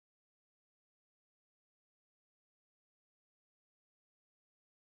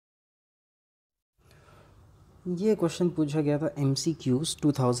ये क्वेश्चन पूछा गया था MCQs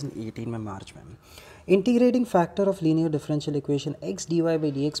 2018 में मार्च में। Integrating factor of linear differential equation x dy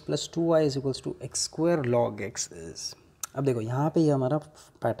by D x plus 2y is equals to x square log x is. अब देखो यहाँ पे ये हमारा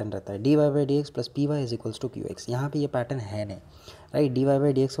पैटर्न रहता है dy by D x plus P Y is equals to Q x. यहाँ पे ये पैटर्न है नहीं, right. dy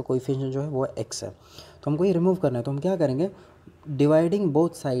by D x का कोएफिशिएंट जो है वो x है, तो हमको ये रिमूव करना है। तो हम क्या करेंगे, dividing both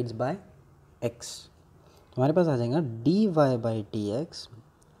sides by x। तो हमारे पास आ जाएगा dy by D x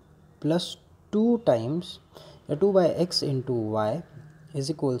plus 2 times या 2 by x into Y is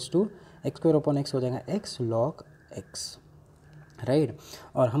equals to x square upon x हो जाएगा एक्स लॉग एक्स, राइट।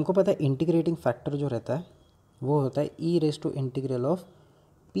 और हमको पता है इंटीग्रेटिंग फैक्टर जो रहता है वो होता है ई raise to integral of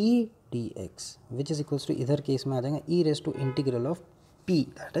P D x which is equals to, इधर केस में आ जाएगा ई raise to integral of P,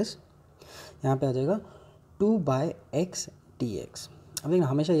 that is यहाँ पे आ जाएगा 2 बाई एक्स डी एक्स। अब देखना,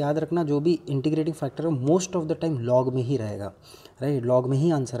 हमेशा याद रखना जो भी इंटीग्रेटिंग फैक्टर है most of the time log में ही रहेगा, राइट। लॉग में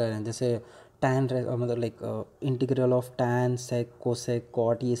ही आंसर रहेगा, जैसे टैन मतलब like integral of tan sec cosec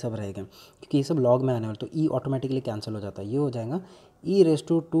cot ये सब रहेगा, क्योंकि ये सब लॉग में आने वाले। तो ई ऑटोमेटिकली कैंसिल हो जाता है, ये हो जाएगा ई रेस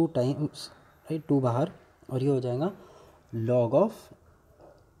टू 2 टाइम्स, राइट, 2 बाहर, और ये हो जाएगा log of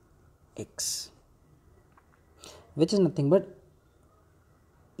x which is nothing but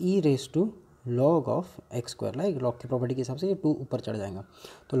E raise to log of x square, like log की प्रॉपर्टी के हिसाब से ये 2 ऊपर चढ़ जाएगा,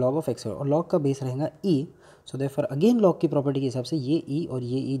 तो लॉग ऑफ एक्स स्क्वायर, और लॉग का बेस रहेगा ई। सो देयरफॉर अगेन लॉग की प्रॉपर्टी के हिसाब से ये ई और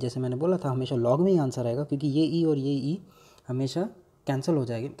ये ई, जैसे मैंने बोला था, हमेशा लॉग में ही आंसर आएगा, क्योंकि ये ई और ये ई हमेशा कैंसिल हो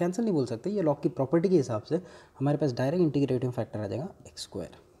जाएगी। कैंसिल नहीं बोल सकते, ये लॉग की प्रॉपर्टी के हिसाब से हमारे पास डायरेक्ट इंटीग्रेटिंग फैक्टर आ जाएगा एक्स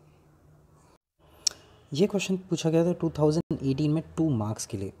स्क्वायर। ये क्वेश्चन पूछा गया था 2018 में 2 मार्क्स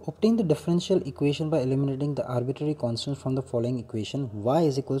के लिए। Obtain the differential equation by eliminating the arbitrary constant from the following equation y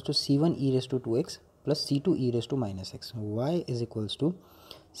is equals to c1 e raise to 2x plus c2 e raise to minus x. y is equals to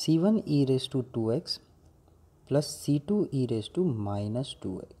c1 e raise to 2x plus c2 e raise to minus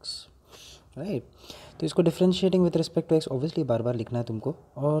 2x, right. तो इसको differentiating with respect to x obviously बार बार लिखना है तुमको।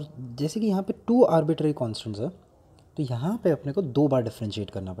 और जैसे कि यहाँ पे 2 आर्बिट्ररी कॉन्स्टेंट्स है, तो यहाँ पे अपने को 2 बार डिफ्रेंशिएट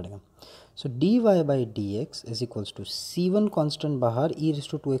करना पड़ेगा। सो D Y by D x is equals to c1 constant बाहर ई रेस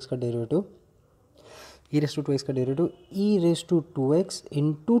टू 2x का derivative, E raise to 2x का derivative E raise to 2x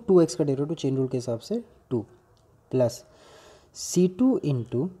into 2x का डेरिवेटिव चेन रूल के हिसाब से 2 plus c2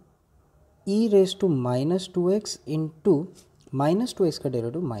 into E raise to minus 2x into minus 2x का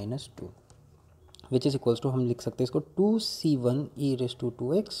derivative minus 2 which is equals to, हम लिख सकते हैं इसको 2c1 E raise to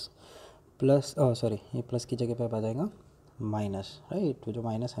 2x plus, sorry ये प्लस की जगह पे आ जाएगा माइनस, राइट। तो जो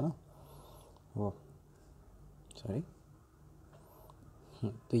माइनस है ना वो, सॉरी,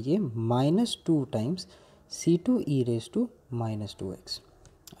 तो ये minus 2 times c2 E raise to minus 2x।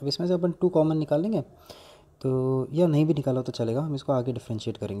 अब इसमें से अपन 2 कॉमन निकाल लेंगे, तो या नहीं भी निकालो तो चलेगा, हम इसको आगे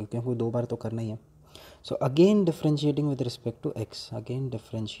डिफ्रेंशिएट करेंगे क्योंकि 2 बार तो करना ही है। So again differentiating with respect to x, again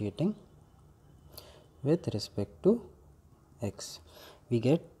differentiating with respect to x, we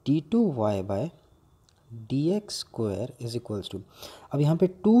get d2y bye dx square is equals to, अब यहाँ पे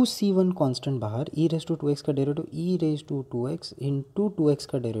 2c1 कांस्टेंट बाहर, ई रेस टू 2x का derivative E raise to 2x into 2x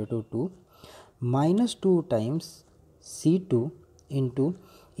का derivative 2 minus 2 times c2 into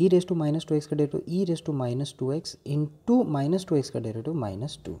E raise to minus 2x का derivative E raise to minus 2x into minus 2x का derivative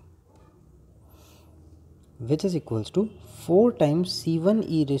minus 2 which is equals to 4 times c1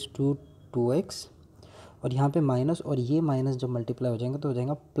 E raise to 2x, और यहाँ पे minus और ये minus जब multiply हो जाएंगे तो हो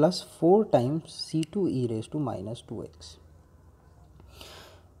जाएगा plus 4 times c2 E raise to minus 2x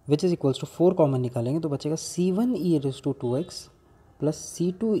which is equals to 4 common निकालेंगे तो बचेगा c1 E raise to 2x plus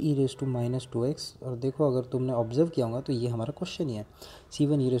c2 E raise to minus 2x। और देखो अगर तुमने ऑब्जर्व किया होगा तो ये हमारा क्वेश्चन ही है,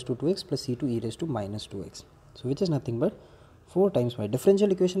 c1 E raise to 2x plus c2 E raise to minus 2x, so which is nothing but 4 times Y.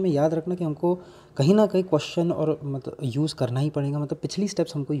 Differential equation में याद रखना कि हमको कहीं ना कहीं क्वेश्चन और मतलब यूज़ करना ही पड़ेगा, मतलब पिछली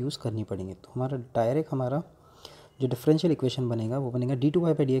स्टेप्स हमको यूज़ करनी पड़ेंगी। तो हमारा डायरेक्ट हमारा जो डिफरेंशियल इक्वेशन बनेगा वो बनेगा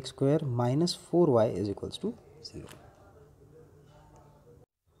d2y by D x square minus 4y is equals to 0।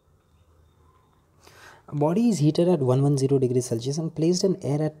 Body is heated at 110 degrees Celsius and placed in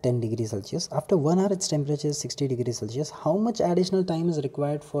air at 10 degrees Celsius. After 1 hour, its temperature is 60 degrees Celsius. How much additional time is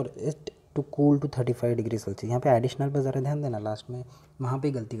required for it to cool to 35 degrees Celsius? यहाँ पे additional पर ज़रा ध्यान देना, last में वहाँ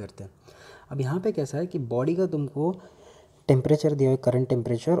पे गलती करते हैं। अब यहाँ पे कैसा है कि बॉडी का तुमको टेम्परेचर दिया है, करंट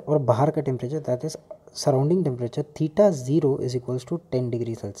टेम्परेचर, और बाहर का temperature that is surrounding temperature theta 0 is equals to 10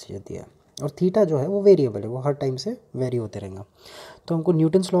 degree Celsius दिया है, और थीटा जो है वो वेरिएबल है, वो हर टाइम से वेरी होते रहेगा। तो हमको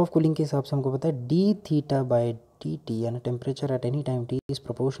न्यूटन्स लॉ ऑफ कूलिंग के हिसाब से हमको पता है D theta by D T यानी temperature at any time T is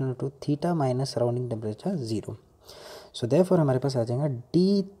proportional to theta minus surrounding temperature 0। So therefore हमारे पास आ जाएगा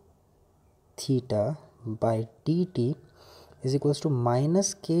D theta by D T is equals to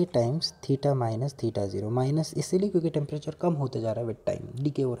minus के times theta minus theta zero, minus इसलिए क्योंकि temperature कम होते जा रहा है विद टाइम,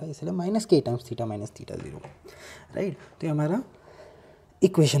 डीके हो रहा है, इसलिए माइनस के times theta minus theta zero, right. तो ये हमारा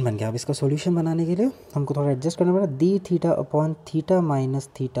इक्वेशन बन गया। अब इसका सॉल्यूशन बनाने के लिए हमको थोड़ा एडजस्ट करना पड़ा, D theta upon theta minus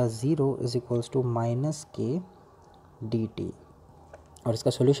theta zero is equals to minus के डी टी, और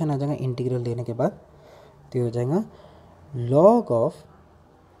इसका सॉल्यूशन आ जाएगा इंटीग्रल लेने के बाद, तो ये हो जाएगा log of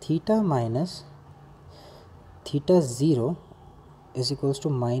theta minus theta zero is equals to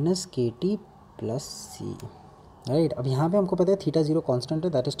minus के टी प्लस सी, राइट। अब यहाँ पे हमको पता है थीटा ज़ीरो कांस्टेंट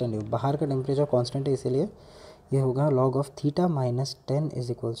है, दैट इज 10 डिग्री, बाहर का टेम्परेचर कांस्टेंट है, इसीलिए ये होगा log of theta minus 10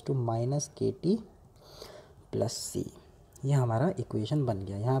 is equals to minus के टी प्लस सी। ये हमारा इक्वेशन बन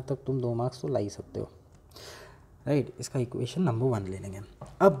गया। यहाँ तक तुम 2 मार्क्स तो ला ही सकते हो, राइट। इसका इक्वेशन नंबर 1 ले लेंगे।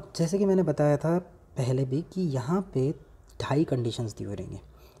 अब जैसे कि मैंने बताया था पहले भी कि यहाँ पे 2 कंडीशंस दी हुई रहेंगी,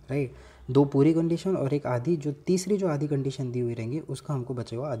 राइट। 2 पूरी कंडीशन और एक आधी, जो तीसरी जो आधी कंडीशन दी हुई रहेंगी उसका हमको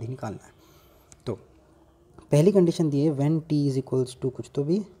बचे हुआ आधी निकालना है। तो पहली कंडीशन दी है when T is equals to कुछ तो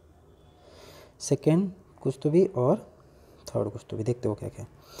भी, सेकेंड कुछ तो भी, और थर्ड कुछ तो भी, देखते हो क्या क्या।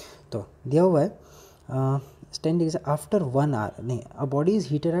 तो दिया हुआ है 10 डिग्री आफ्टर 1 आवर, नहीं, a body is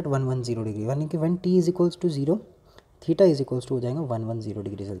heated eight 110 degree, यानी कि when T is equals to 0 theta is equals to हो जाएगा 110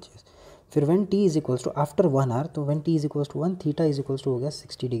 डिग्री सेल्सियस। फिर when T is equals to after 1 our, तो when T is equals to 1 theta is equals to हो गया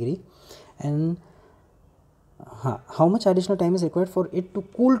 60 degree, and हाँ, how much additional time is required for it to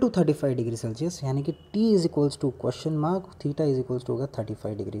cool to 35 degree Celsius, यानी कि T is equals to question mark theta is equals to होगा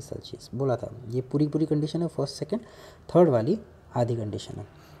 35 degree Celsius. बोला था ये पूरी पूरी कंडीशन है, फर्स्ट सेकंड थर्ड वाली आधी कंडीशन है,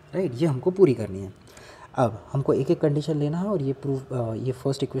 राइट। ये हमको पूरी करनी है। अब हमको एक एक कंडीशन लेना है और ये ये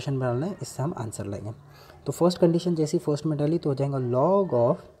फर्स्ट इक्वेशन बनाना है, इससे हम आंसर लाएंगे। तो फर्स्ट कंडीशन जैसी फर्स्ट में डाली तो हो जाएगा log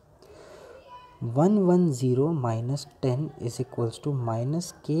of 110 minus 10 is equals to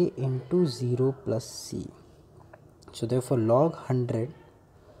minus के into 0 plus C. So therefore log 100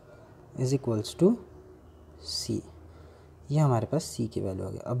 is equals to C। ये हमारे पास C की वैल्यू आ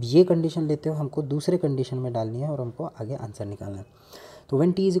गई। अब ये कंडीशन लेते हो हमको दूसरे कंडीशन में डालनी है और हमको आगे आंसर निकालना है। तो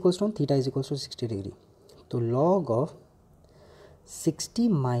when T is equals to theta is equals to 60 degree, तो log of 60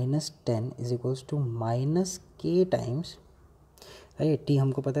 minus 10 is equals to minus के टाइम्स, राइट, T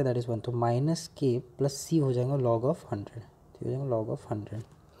हमको पता है दैट इज 1, तो माइनस के प्लस C हो जाएगा लॉग ऑफ 100, तो हो जाएगा लॉग ऑफ 100।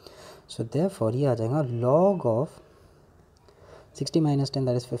 सो देयरफॉर ये आ जाएगा log of 60 minus 10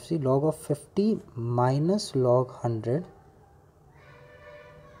 that is 50, log of 50 minus log 100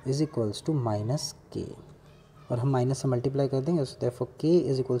 is equals to minus k, और हम माइनस से मल्टीप्लाई कर देंगे, so therefore k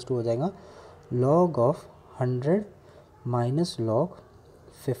is equals to हो जाएगा log of 100 minus log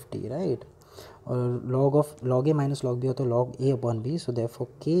 50, right. और log a minus log b हो तो log a upon b, so therefore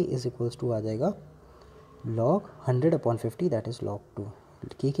k is equals to आ जाएगा log 100 upon 50 that is log 2।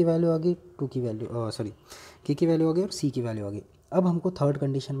 k की value आ गई, 2 की value sorry k की वैल्यू आ गई और c की वैल्यू आ गई। अब हमको थर्ड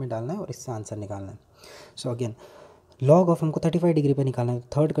कंडीशन में डालना है और इससे आंसर निकालना है। सो अगेन लॉग ऑफ हमको 35 डिग्री पे निकालना है,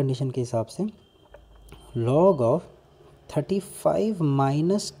 थर्ड कंडीशन के हिसाब से log of 35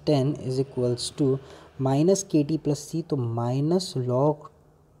 minus 10 is equals to minus के टी प्लस सी, तो minus log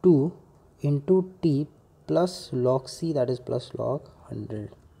 2 into T plus log see that is plus log 100,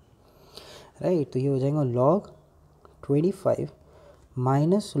 right. तो ये हो जाएगा log 25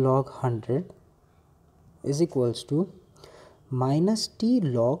 minus log 100 is equals to minus T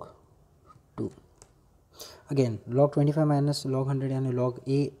log 2। Again log 25 minus log 100 यानी log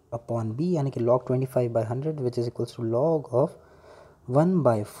ए upon B, यानी कि log 25 by 100 which is equals to log of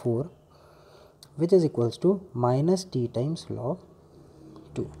 1/4 which is equals to minus T times log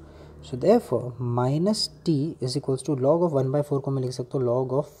 2। So therefore minus T is equals to log of 1/4 को मैं लिख सकता हूँ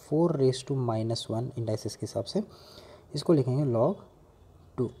log of 4 raise to -1 indices के हिसाब से, इसको लिखेंगे log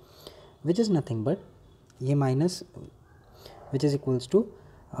 2 which is nothing but ये minus which is equals to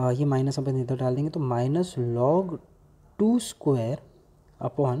ये माइनस अपन इधर डाल देंगे तो minus log 2 square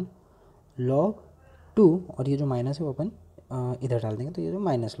upon log 2, और ये जो माइनस है वो अपन इधर डाल देंगे, तो ये जो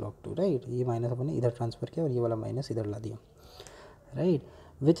माइनस लॉग 2, राइट, ये माइनस अपन ने इधर ट्रांसफर किया और ये वाला माइनस इधर ला दिया, right,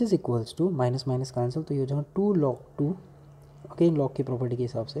 which is equals to minus minus cancel, तो ये जो 2 log 2, अगेन लॉग की प्रॉपर्टी के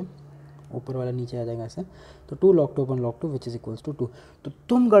हिसाब से ऊपर वाला नीचे आ जाएगा ऐसे, तो 2 log 2 upon log 2 which is equals to 2। तो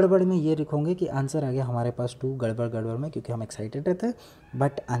तुम गड़बड़ में ये लिखोगे कि आंसर आ गया हमारे पास 2, गड़बड़ में, क्योंकि हम एक्साइटेड रहते हैं,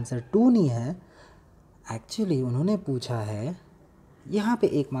 बट आंसर 2 नहीं है। एक्चुअली उन्होंने पूछा है, यहाँ पे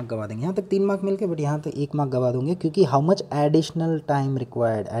 1 मार्क गवा देंगे, यहाँ तक 3 मार्क मिल के, बट यहाँ तक 1 मार्क गवा दूंगे, क्योंकि how much additional time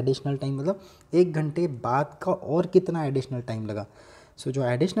required, additional time मतलब 1 घंटे बाद का और कितना एडिशनल टाइम लगा। सो जो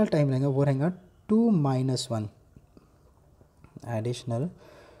एडिशनल टाइम लगेगा वो रहेगा 2 - 1 एडिशनल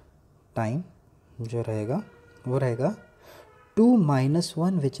टाइम जो रहेगा वो रहेगा 2 -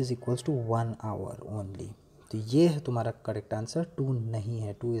 1 which is equals to 1 our only. तो ये है तुम्हारा करेक्ट आंसर, 2 नहीं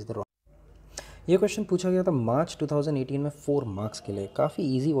है, 2 इज़ द रॉन्ग। ये क्वेश्चन पूछा गया था मार्च 2018 में 4 मार्क्स के लिए, काफ़ी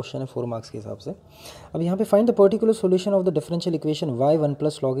इजी क्वेश्चन है 4 मार्क्स के हिसाब से। अब यहाँ पे find the particular solution of the differential equation y 1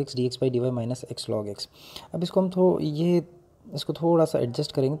 plus log x D x by D Y minus x log x. अब इसको हम इसको थोड़ा सा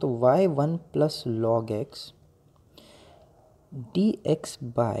एडजस्ट करेंगे तो y 1 plus log x D x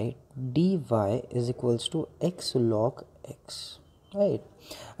by D Y is equals to x log x, right.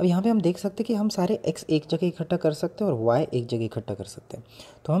 अब यहाँ पे हम देख सकते हैं कि हम सारे x एक जगह इकट्ठा कर सकते हैं और y एक जगह इकट्ठा कर सकते हैं,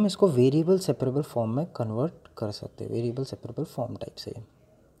 तो हम इसको वेरिएबल सेपरेबल फॉर्म में कन्वर्ट कर सकते हैं, वेरिएबल सेपरेबल फॉर्म टाइप से,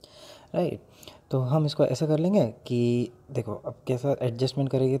 राइट। तो हम इसको ऐसा कर लेंगे कि देखो अब कैसा एडजस्टमेंट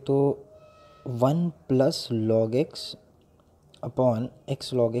करेंगे, तो 1 plus log x upon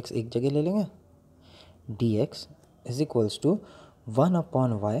x log x एक जगह ले लेंगे, D x is equals to 1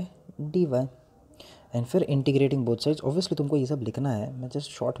 upon Y D Y, and फिर इंटीग्रेटिंग बोथ साइड्स। ऑब्वियसली तुमको ये सब लिखना है, मैं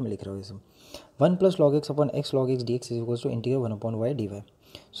जस्ट शॉर्ट में लिख रहा हूँ ये सब। 1 plus log x upon x log x D x is equals to integrate 1 upon Y D Y.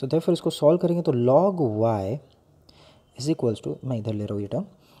 So therefore इसको सॉल्व करेंगे तो log Y is equals to, मैं इधर ले रहा हूँ ये term,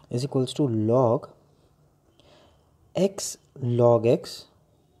 is equals to log x log x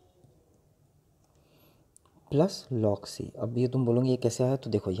plus log c. अब ये तुम बोलोगे ये कैसे आया, तो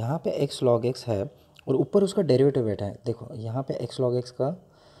देखो यहाँ पे एक्स लॉग एक्स है और ऊपर उसका डेरिवेटिव बैठा है। देखो यहाँ पे एक्स लॉग एक्स का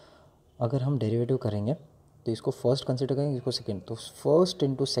अगर हम डेरिवेटिव करेंगे तो इसको फर्स्ट कंसिडर करेंगे, इसको सेकंड, तो फर्स्ट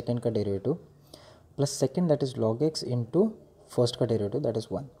इंटू सेकेंड का derivative plus second that is log x into first का डेरिवेटिव दैट इज़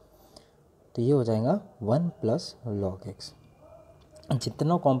 1, तो ये हो जाएगा 1 प्लस लॉग एक्स।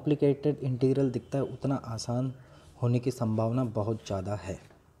 जितना कॉम्प्लिकेटेड इंटीग्रल दिखता है उतना आसान होने की संभावना बहुत ज़्यादा है,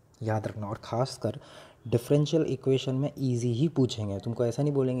 याद रखना। और ख़ासकर डिफरेंशियल इक्वेशन में इजी ही पूछेंगे, तुमको ऐसा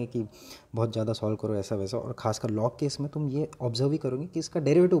नहीं बोलेंगे कि बहुत ज़्यादा सॉल्व करो ऐसा वैसा। और ख़ासकर लॉग केस में तुम ये ऑब्जर्व ही करोगे कि इसका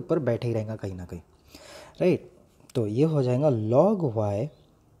डेरिवेटिव ऊपर बैठे ही रहेगा कहीं ना कहीं, राइट। तो ये हो जाएगा log Y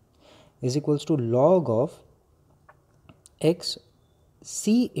is equals to log of x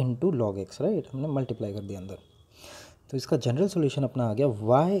C into log x, right, हमने मल्टीप्लाई कर दिया अंदर। तो इसका जनरल सोल्यूशन अपना आ गया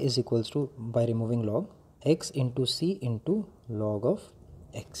y is equals to by removing log x into C into log of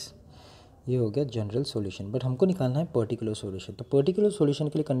x। ये हो गया जनरल सॉल्यूशन, बट हमको निकालना है पर्टिकुलर सॉल्यूशन। तो पर्टिकुलर सॉल्यूशन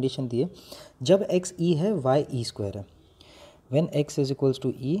के लिए कंडीशन दी है जब x e है y e स्क्वायर है, when x is equals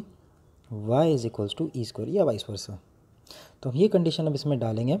to e y is equals to e square या वाइस वर्सा। तो हम ये कंडीशन अब इसमें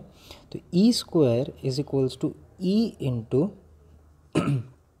डालेंगे तो e square is equals to e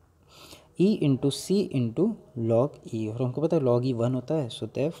into C into log ई, और हमको पता है लॉग ई 1 होता है, so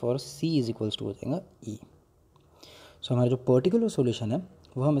therefore C is equals to हो जाएगा ई। सो हमारा जो पर्टिकुलर सॉल्यूशन है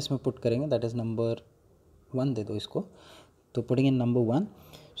वो हम इसमें पुट करेंगे, दैट इज़ नंबर 1 दे दो इसको, तो putting in number 1,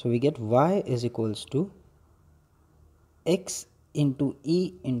 so we get y is equals to x into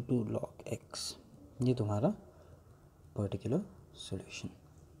E into log x. ये तुम्हारा पर्टिकुलर सॉल्यूशन।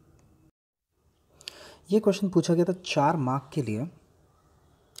 ये क्वेश्चन पूछा गया था 4 मार्क के लिए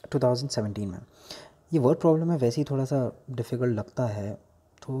 2017 में। ये वर्ड प्रॉब्लम है, वैसे ही थोड़ा सा डिफ़िकल्ट लगता है,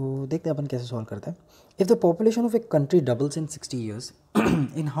 तो देखते हैं अपन कैसे सॉल्व करते हैं। If the population of a country doubles in 60 years,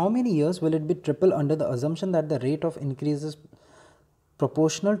 in how many years will it be triple under the assumption that the rate of increase is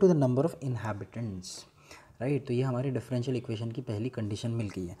proportional to the number of inhabitants, right. तो ये हमारी differential equation की पहली condition मिल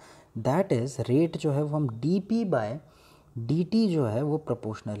गई है, that is rate जो है वो हम D P bye D T जो है वो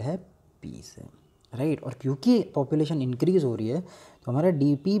प्रोपोर्शनल है पी से, राइट। और क्योंकि पॉपुलेशन इंक्रीज़ हो रही है तो हमारा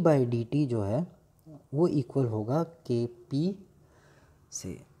D P by D T जो है वो इक्वल होगा के पी से,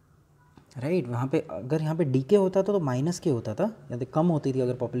 राइट। वहाँ पे अगर यहाँ पे डी के होता था तो माइनस के होता था, या तो कम होती थी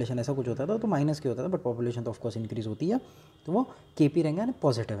अगर पॉपुलेशन ऐसा कुछ होता था तो माइनस के होता था, बट पॉपुलेशन तो ऑफकोर्स इंक्रीज़ होती है तो वो के पी रहेंगे, यानी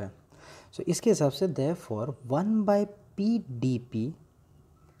पॉजिटिव है। सो इसके हिसाब से therefore 1 by P D P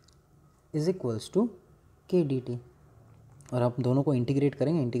is equals to के डी टी, और आप दोनों को इंटीग्रेट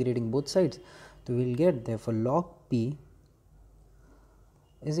करेंगे, इंटीग्रेटिंग बोथ साइड्स, तो will get therefore log P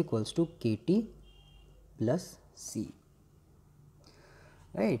is equals to के टी प्लस सी,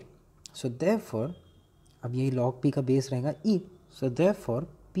 राइट। सो देयरफॉर अब यही लॉग पी का बेस रहेगा ई, so therefore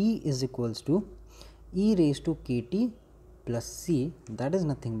P is equals to e raise to के T plus C, that is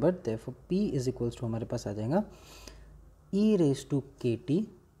nothing but therefore P is equals to हमारे पास आ जाएगा e raise to के T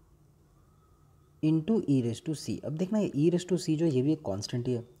into e raise to सी। अब देखना ये e raise to सी जो है ये भी एक कांस्टेंट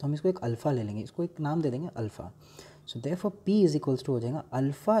ही है, तो हम इसको एक अल्फ़ा ले लेंगे, इसको एक नाम दे देंगे alpha. So therefore P is equals to हो जाएगा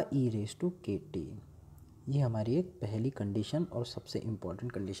अल्फ़ा ई रेज टू के टी। ये हमारी एक पहली कंडीशन और सबसे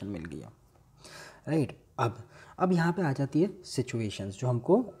इम्पॉर्टेंट कंडीशन मिल गई है, राइट। अब यहाँ पे आ जाती है सिचुएशंस जो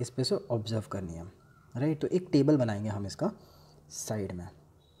हमको इस पे से ऑब्जर्व करनी है, राइट। तो एक टेबल बनाएंगे हम इसका साइड में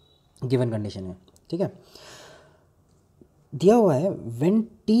गिवन कंडीशन में, ठीक है। दिया हुआ है when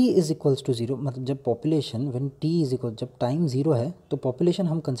t is equals to 0, मतलब जब population when t is equal, जब टाइम 0 है तो पॉपुलेशन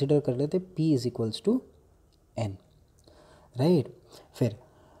हम कंसिडर कर लेते p is equals to n, right. फिर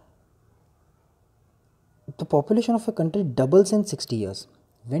the population of a country doubles in 60 years.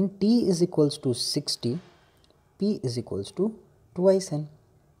 When t is equals to 60, p is equals to twice n,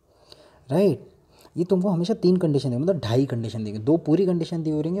 right. ये तुमको हमेशा 3 कंडीशन देंगे, मतलब 2.5 कंडीशन देंगे, 2 पूरी कंडीशन दी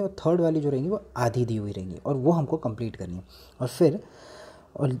हुई रहेंगी और थर्ड वाली जो रहेंगी वो आधी दी हुई रहेंगी, और वो हमको कंप्लीट करनी है। और फिर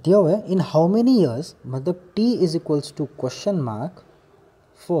और दिया हुआ है इन हाउ मेनी ईयर्स, मतलब t is equals to question mark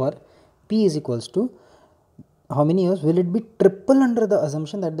for p is equals to how many years will it be triple under the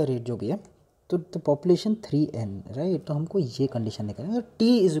assumption that the rate जो भी है, तो द पॉपुलेशन 3n, राइट। तो हमको ये condition निकालना है, t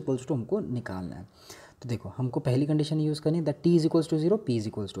इज इक्वल्स टू हमको निकालना है। तो देखो हमको पहली कंडीशन यूज़ करनी है that t is equals to 0, p is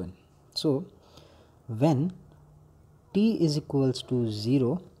equals to n। So when t is equals to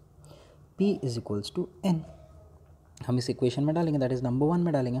 0, p is equals to n, हम इस इक्वेशन में डालेंगे, दैट इज़ नंबर 1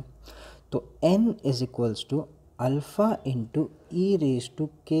 में डालेंगे। तो n is equals to alpha into e raise to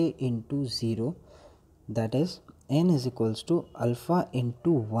k into 0, that is n is equals to alpha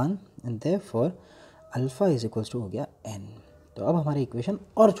into 1, and therefore alpha is equals to हो गया n। तो अब हमारी इक्वेशन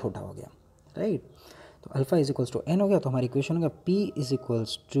और छोटा हो गया, राइट। तो alpha is equals to n हो गया, तो हमारी इक्वेशन हो गया p is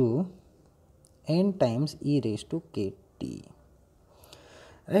equals to n times e raise to के टी,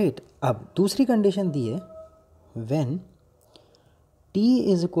 राइट। अब दूसरी कंडीशन दी है when t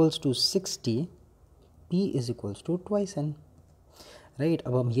is equals to 60, p is equals to twice n, right.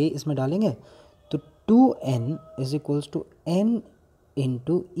 अब हम ये इसमें डालेंगे, तो 2n is equals to n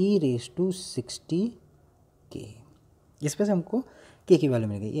into e raise to 60 k, इस पे से हमको k की वैल्यू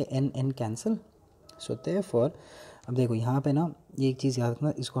मिल गई, ये n कैंसिल। सो देयरफॉर अब देखो यहाँ पे ना ये एक चीज़ याद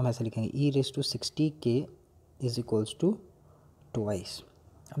रखना, इसको हम ऐसे लिखेंगे e raise to 60 k is equals to twice.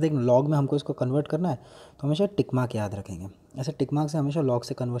 अब देखो लॉग में हमको इसको कन्वर्ट करना है, तो हमेशा टिक मार्क याद रखेंगे, ऐसे टिक मार्क से हमेशा लॉग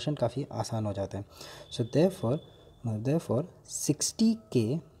से कन्वर्शन काफ़ी आसान हो जाता है। So therefore 60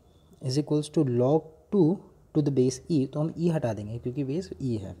 k is equals to log 2 to the base e, तो हम e हटा देंगे क्योंकि बेस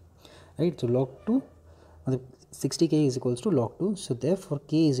e है, राइट। तो log 2 मतलब 60 k is equals to log 2, so therefore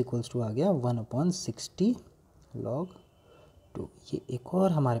k is equals to आ गया 1/60 log 2, ये एक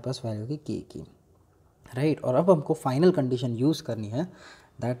और हमारे पास वैल्यू होगी k की, राइट। और अब हमको फाइनल कंडीशन यूज़ करनी है,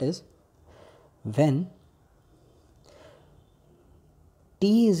 that is when t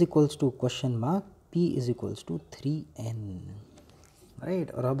is equals to question mark p is equals to 3n,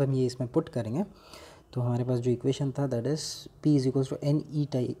 right. और अब हम ये इसमें पुट करेंगे, तो हमारे पास जो इक्वेशन था that is p is equals to n e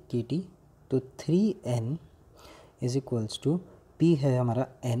के टी, तो 3n is equals to p है हमारा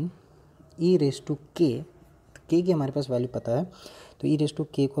n e raise to k, k की हमारे पास वैल्यू पता है, तो e रेस टू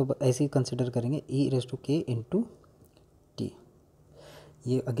k को ऐसे ही कंसिडर करेंगे, e raise to k into T,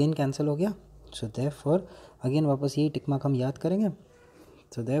 ये अगेन कैंसिल हो गया। सो देयरफॉर अगेन वापस यही टिक मार्क हम याद करेंगे,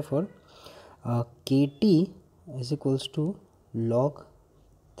 सो देयरफॉर के T is equals to log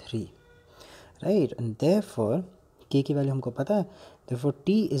 3, right. And therefore k की वैल्यू हमको पता है, therefore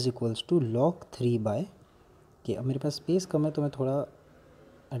t is equals to log 3 bye k। अब मेरे पास स्पेस कम है तो मैं थोड़ा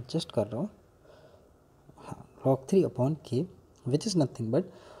एडजस्ट कर रहा हूँ, हाँ, log 3 upon k which is nothing but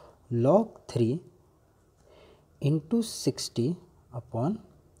log 3 into 60 upon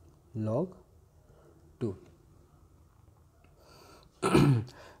log 2।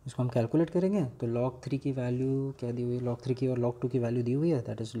 इसको हम कैलकुलेट करेंगे, तो log 3 की वैल्यू क्या दी हुई है, log 3 की और log 2 की वैल्यू दी हुई है,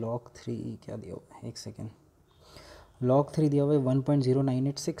 दैट इज़ log 3 क्या दिया हुआ है, एक सेकेंड, log 3 दिया हुआ है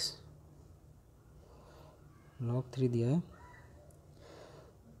 1.0986, log 3 दिया है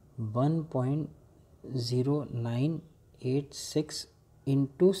 1.0986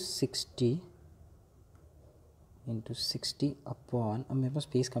 इंटू 60 अपॉन, अब मेरे पास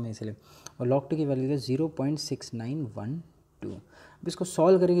स्पेस कम है इसलिए, और log 2 की वैल्यू है 0.6912। अब इसको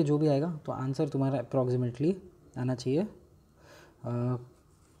सॉल्व करेंगे जो भी आएगा, तो आंसर तुम्हारा अप्रॉक्सीमेटली आना चाहिए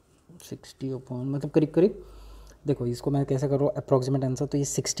 60 अपॉन, मतलब करीब करीब, देखो इसको मैं कैसे कर रहा हूँ अप्रॉक्सीमेट आंसर, तो ये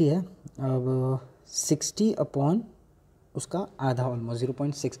 60 है, अब 60 अपॉन उसका आधा ऑलमोस्ट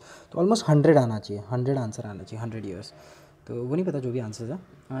 0.6, तो ऑलमोस्ट 100 आना चाहिए, 100 आंसर आना चाहिए, 100 ईयर्स, तो वो नहीं पता जो भी आंसर है,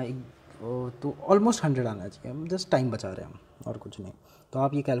 तो ऑलमोस्ट 100 आना चाहिए, हम जस्ट टाइम बचा रहे हैं हम और कुछ नहीं। तो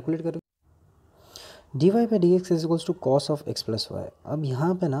आप ये कैलकुलेट करें, D Y by D x is equals to cos of x plus Y. अब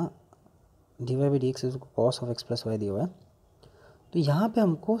यहाँ पे ना D Y by D x is cos of x plus Y दिया हुआ है, तो यहाँ पे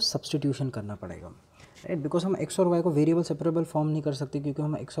हमको सब्सटीट्यूशन करना पड़ेगा, राइट, बिकॉज हम एक्स और वाई को वेरिएबल सेपरेबल फॉर्म नहीं कर सकते, क्योंकि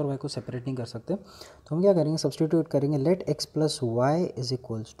हम एक्स और वाई को सेपरेट नहीं कर सकते, तो हम क्या करेंगे, सब्सटीट्यूट करेंगे, late x plus Y is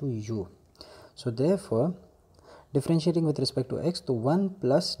equals to you, so therefore differentiating with respect to x, तो 1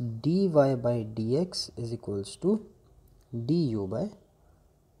 plus D Y by D x is equals to D you by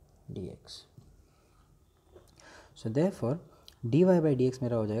D x, so therefore D Y by D x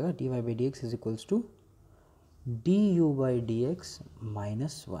मेरा हो जाएगा D Y by D x is equals to D you by D x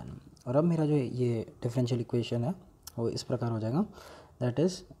minus 1, और अब मेरा जो ये differential equation है वो इस प्रकार हो जाएगा, दैट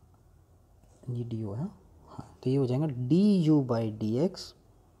इज़ ये डी यू है, हाँ, तो ये हो जाएगा D you by D x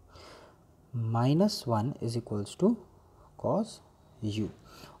 -1 is equals to cos u.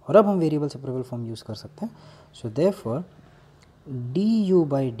 और अब हम वेरिएबल सेपरेबल फॉर्म यूज़ कर सकते हैं। So therefore D you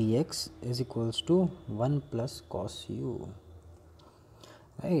by D x is equals to 1 plus cos u,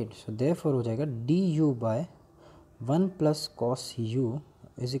 right. So therefore हो जाएगा D you bye 1 plus cos u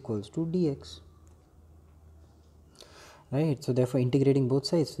is equals to D x, right. So therefore integrating both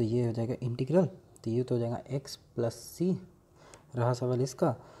sides, तो ये हो जाएगा integral, तो ये तो हो जाएगा एक्स प्लस सी, रहा सवाल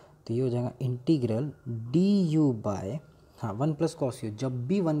इसका, तो ये हो जाएगा इंटीग्रल डी यू बाय, हाँ, 1 प्लस कॉस यू, जब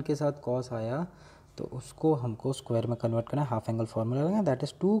भी 1 के साथ कॉस आया तो उसको हमको स्क्वायर में कन्वर्ट करना है, हाफ एंगल फार्मूला लगाएं, that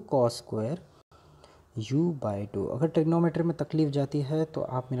is 2 cos square u by 2। अगर ट्रिग्नोमेट्री में तकलीफ जाती है तो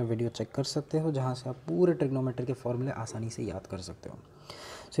आप मेरा वीडियो चेक कर सकते हो, जहाँ से आप पूरे ट्रिग्नोमेट्री के फॉर्मूले आसानी से याद कर सकते हो।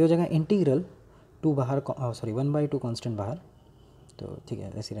 सो ये हो जाएगा इंटीग्रल 2 बाहर, सॉरी 1/2 कांस्टेंट बाहर, तो ठीक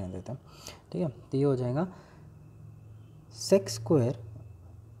है ऐसे रहने देते हैं, ठीक है। तो ये हो जाएगा सेक स्क्वायर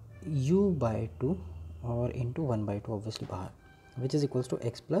u बाई 2 और इंटू 1/2 ऑब्वियसली बाहर, which is equals to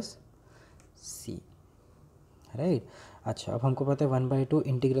x plus C, right. अच्छा, अब हमको पता है 1/2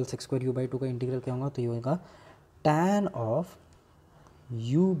 integral sec square u by 2 का इंटीग्रल क्या होगा, तो ये होगा tan of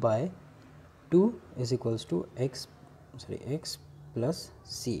u by 2 is equals to x plus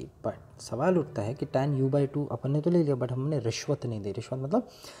C. But सवाल उठता है कि tan u बाई 2 अपन ने तो ले लिया, बट हमने रिश्वत नहीं दी। रिश्वत मतलब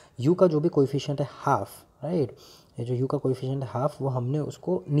u का जो भी कोएफिशिएंट है हाफ, राइट, ये जो u का कोएफिशिएंट है हाफ, वो हमने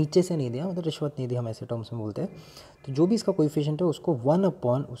उसको नीचे से नहीं दिया, मतलब रिश्वत नहीं दी, हम ऐसे टर्म्स में बोलते हैं। तो जो भी इसका कोएफिशिएंट है उसको 1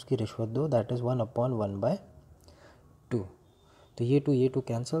 अपॉन उसकी रिश्वत दो, दैट इज़ 1 अपॉन 1/2। तो ये टू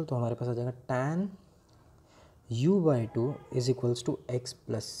कैंसिल, तो हमारे पास आ जाएगा tan u by 2 is equals to x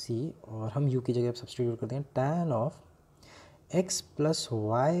plus सी, और हम u की जगह सब्सटीट्यूट करते हैं tan of x plus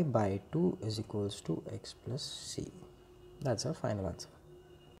Y by 2 is equals to x plus C. That's our final answer.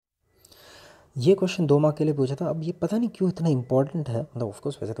 ये क्वेश्चन 2 मार्क के लिए पूछा था। अब ये पता नहीं क्यों इतना इंपॉर्टेंट है, मतलब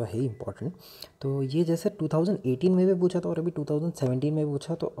ऑफकोर्स वैसे तो है ही इंपॉर्टेंट। तो ये जैसे 2018 में भी पूछा था और अभी 2017 में भी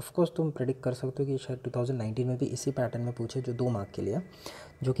पूछा, तो ऑफकोर्स तुम प्रेडिक्ट कर सकते हो कि शायद 2019 में भी इसी पैटर्न में पूछे, जो 2 मार्क के लिए,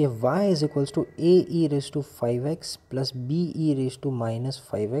 जो कि y is equals to A E raise to 5x plus B E raise to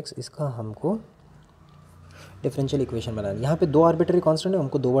 -5x। इसका हमको डिफरेंशियल इक्वेशन बनाना है। यहाँ पे 2 आर्बिट्ररी कांस्टेंट है,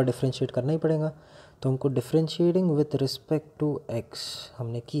 हमको 2 बार डिफरेंशिएट करना ही पड़ेगा। तो हमको differentiating with respect to x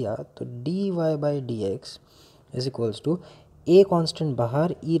हमने किया, तो D Y by D x is equals to a constant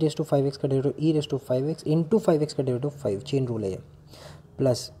बाहर, ई रेस टू 5x का derivative E raise to 5x into 5x का डेरिवेटिव 5, चेन रूल है ये,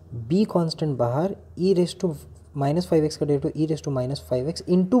 प्लस बी कांस्टेंट बाहर, ई raise to -5x का derivative E raise to -5x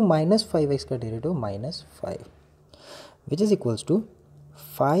into -5x का derivative -5, which is equals to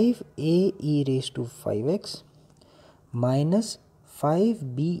 5a E raise to 5x minus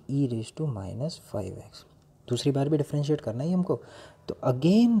 5b E raise to -5x। दूसरी बार भी differentiate करना है हमको, तो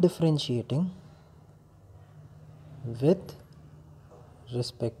again differentiating with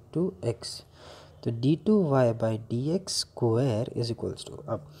respect to x, तो d2y by D x square is equals to,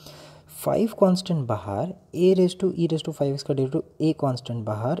 अब 5 constant बाहर, a raise to E raise to 5x का डेरिवेटिव a कांस्टेंट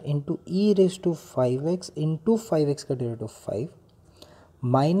बाहर into E raise to 5x into 5x का derivative 5,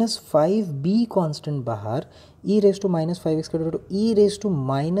 minus 5b constant बाहर, ई raise to -5x का derivative E raise to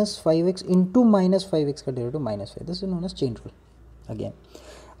 -5x into -5x का derivative -5, this is known as chain rule again.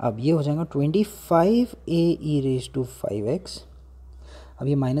 अब ये हो जाएगा 25a E raise to 5x, अब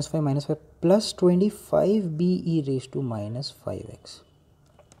ये -5 plus 25b E raise to -5x।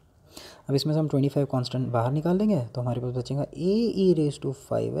 अब इसमें से हम 25 कांस्टेंट बाहर निकाल लेंगे, तो हमारे पास बचेगा a E raise to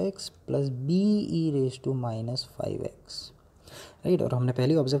 5x plus b E raise to -5x, right. और हमने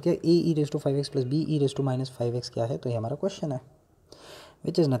पहले ऑब्जर्व किया a E raise to 5x plus b E raise to -5x क्या है, तो ये हमारा क्वेश्चन है,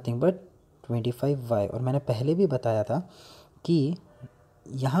 which is nothing but 25y। और मैंने पहले भी बताया था कि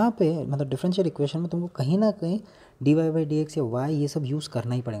यहाँ पे मतलब डिफरेंशियल इक्वेशन में तुमको कहीं ना कहीं dy बाई डी एक्स या y ये सब यूज़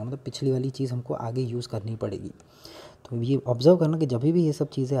करना ही पड़ेगा, मतलब पिछली वाली चीज़ हमको आगे यूज़ करनी पड़ेगी। तो ये ऑब्जर्व करना कि जब भी ये सब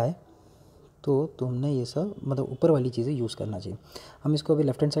चीज़ें आए तो तुमने ये सब मतलब ऊपर वाली चीज़ें यूज़ करना चाहिए। हम इसको अभी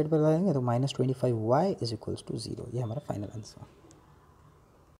लेफ्ट हैंड साइड पर लगाएंगे, तो -25y इज इक्वल्स टू 0, ये हमारा फाइनल आंसर।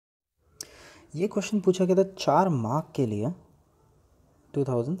 ये क्वेश्चन पूछा गया था 4 मार्क के लिए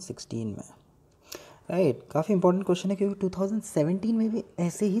 2016 में, राइट। काफ़ी इंपॉर्टेंट क्वेश्चन है क्योंकि 2017 में भी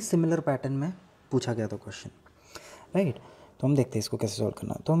ऐसे ही सिमिलर पैटर्न में पूछा गया था क्वेश्चन, राइट। तो हम देखते हैं इसको कैसे सॉल्व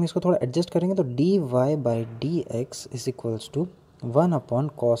करना। तो हम इसको थोड़ा एडजस्ट करेंगे, तो D Y by D x is equals to 1 upon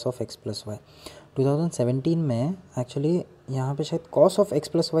cos of x plus Y. 2017 में एक्चुअली यहाँ पे शायद cos of x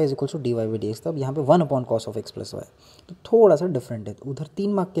plus Y is equals to D Y by D x था, अब यहाँ पे 1 upon cos of x plus Y, तो थोड़ा सा डिफरेंट है। उधर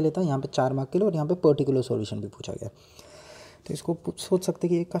 3 मार्क के लिए था, यहाँ पे 4 मार्क के लिए, और यहाँ पे पर्टिकुलर सॉल्यूशन भी पूछा गया। तो इसको सोच सकते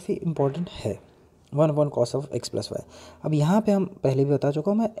कि ये काफ़ी इंपॉर्टेंट है, 1 cos of x plus Y. अब यहाँ पे हम पहले भी बता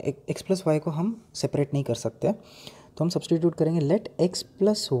चुका हूँ मैं, x प्लस वाई को हम सेपरेट नहीं कर सकते, तो हम सब्सटीट्यूट करेंगे late x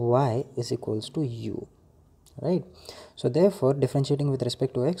plus Y is equals to you, right? So therefore differentiating with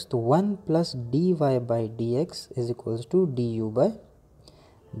respect to x, तो 1 plus dy by dx is equals to du by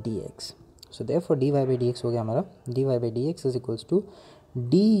dx. So therefore dy by dx हो गया हमारा, dy by dx is equals to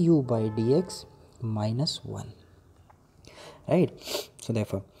du by dx minus 1, right? So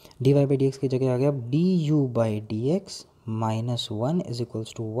therefore dy by dx की जगह आ गया du by dx minus 1 is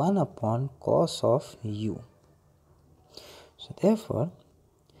equals to 1 upon cos of u. So therefore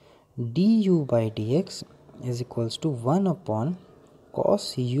du by dx is equals to 1 upon cos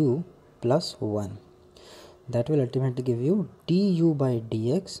u plus 1. That will ultimately give you du by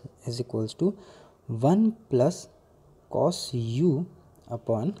dx is equals to 1 plus cos u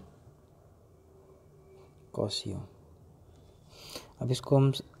upon cos u. अब इसको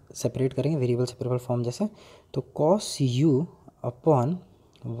हम separate करेंगे variable separable form जैसे, तो cos u upon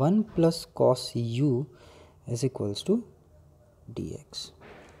 1 plus cos u is equals to dx,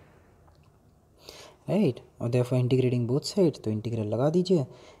 right. और therefore integrating both side, तो integral लगा दीजिए,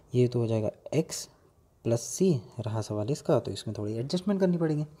 ये तो हो जाएगा x प्लस सी, रहा सवाल इसका, तो इसमें थोड़ी एडजस्टमेंट करनी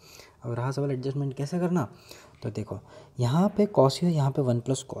पड़ेगी। अब रहा सवाल एडजस्टमेंट कैसे करना, तो देखो यहाँ पे cos u है, यहाँ पे 1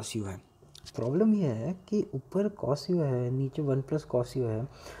 प्लस cos u है। प्रॉब्लम ये है कि ऊपर cos u है, नीचे 1 प्लस cos u है,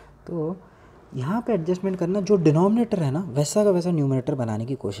 तो यहाँ पे एडजस्टमेंट करना, जो डिनोमिनेटर है ना वैसा का वैसा न्यूमरेटर बनाने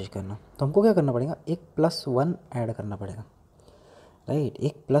की कोशिश करना। तो हमको क्या करना पड़ेगा, एक प्लस 1 ऐड करना पड़ेगा, राइट।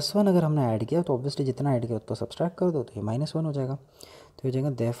 एक प्लस 1 अगर हमने ऐड किया तो ऑब्वियसली जितना ऐड किया उतना सब्सट्रैक्ट कर दो, तो ये माइनस 1 हो जाएगा। तो हो जाएगा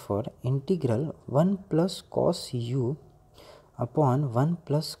therefore integral 1 plus cos u upon 1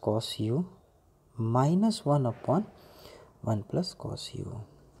 plus cos u minus 1 upon 1 plus cos u,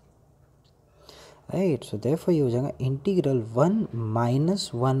 right. So therefore ये हो जाएगा इंटीग्रल 1 माइनस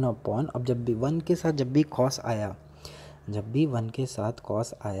 1 अपॉन, अब जब भी 1 के साथ जब भी कॉस आया, जब भी 1 के साथ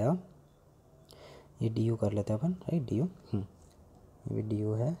कॉस आया, ये डी यू कर लेते हैं अपन, राइट, डी यू, ये भी डी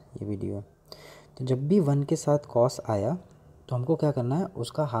यू है, ये भी डी यू है। तो जब भी 1 के साथ कॉस आया तो हमको क्या करना है,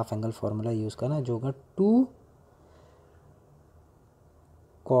 उसका हाफ एंगल फार्मूला यूज़ करना है, जो होगा 2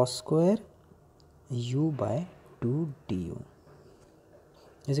 cos square you bye 2 D you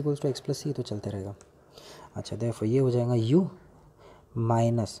is equals to x plus सी, तो चलते रहेगा। अच्छा देयरफॉर ये हो जाएगा u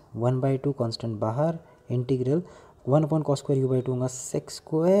माइनस 1/2 कॉन्स्टेंट बाहर, integral 1 upon cos square you by 2 होगा sex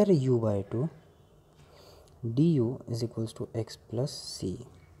square you by 2 D you is equals to x plus C.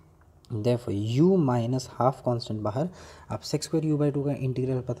 Therefore u minus half constant बाहर, अब सेक्स स्क्वायर यू बाई 2 का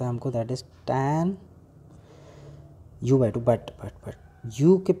integral पता है हमको, that is tan u by 2, but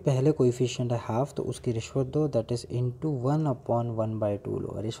u के पहले coefficient है हाफ, तो उसकी रिश्वत दो, दैट इज इंटू 1 अपॉन 1/2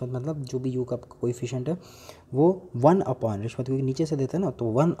 लो। रिश्वत मतलब जो भी u का कोएफिशिएंट है वो 1 अपॉन, रिश्वत क्योंकि नीचे से देते हैं ना,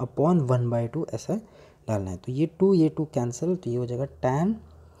 तो 1 अपॉन 1/2 ऐसा डालना है। तो ये 2 कैंसिल, तो ये हो जाएगा tan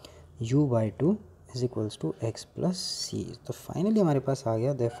u by 2 is equals to x plus सी। तो फाइनली हमारे पास आ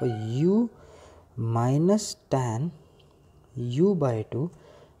गया therefore u minus tan u by 2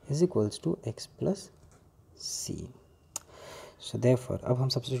 is equals to x plus C. So therefore अब हम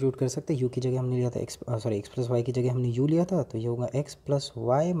सब्स्टिट्यूट कर सकते हैं, u की जगह हमने लिया था एक्स प्लस वाई की जगह हमने u लिया था, तो ये होगा x plus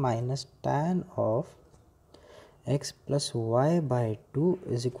Y minus tan of x plus Y by 2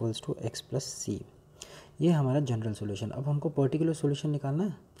 is equals to x plus सी। ये हमारा जनरल सोल्यूशन। अब हमको पर्टिकुलर सोल्यूशन निकालना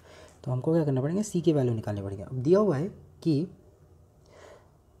है, तो हमको क्या करना पड़ेगा, सी की वैल्यू निकालनी पड़ेगी। अब दिया हुआ है कि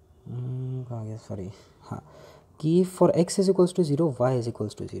कहाँ गया, सॉरी, हाँ, कि for x is equals to 0 Y is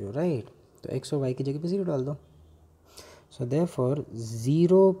equals to 0, right. तो एक्स और वाई की जगह पे 0 डाल दो। So therefore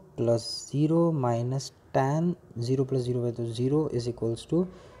 0 plus 0 minus tan 0 plus 0 है, तो 0 is equals to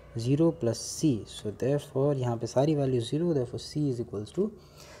 0 plus C. So therefore यहाँ पे सारी value 0, therefore C is equals to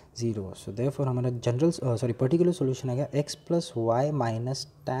 0। So therefore हमारा जनरल पर्टिकुलर सोल्यूशन आ गया x plus Y minus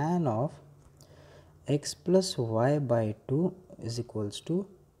tan of x plus Y by 2 is equals to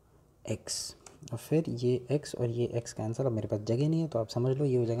x. और फिर ये x और ये x कैंसिल, अब मेरे पास जगह नहीं है तो आप समझ लो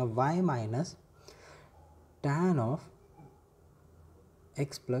ये हो जाएगा y minus tan of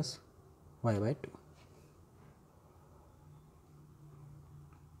x plus Y by 2।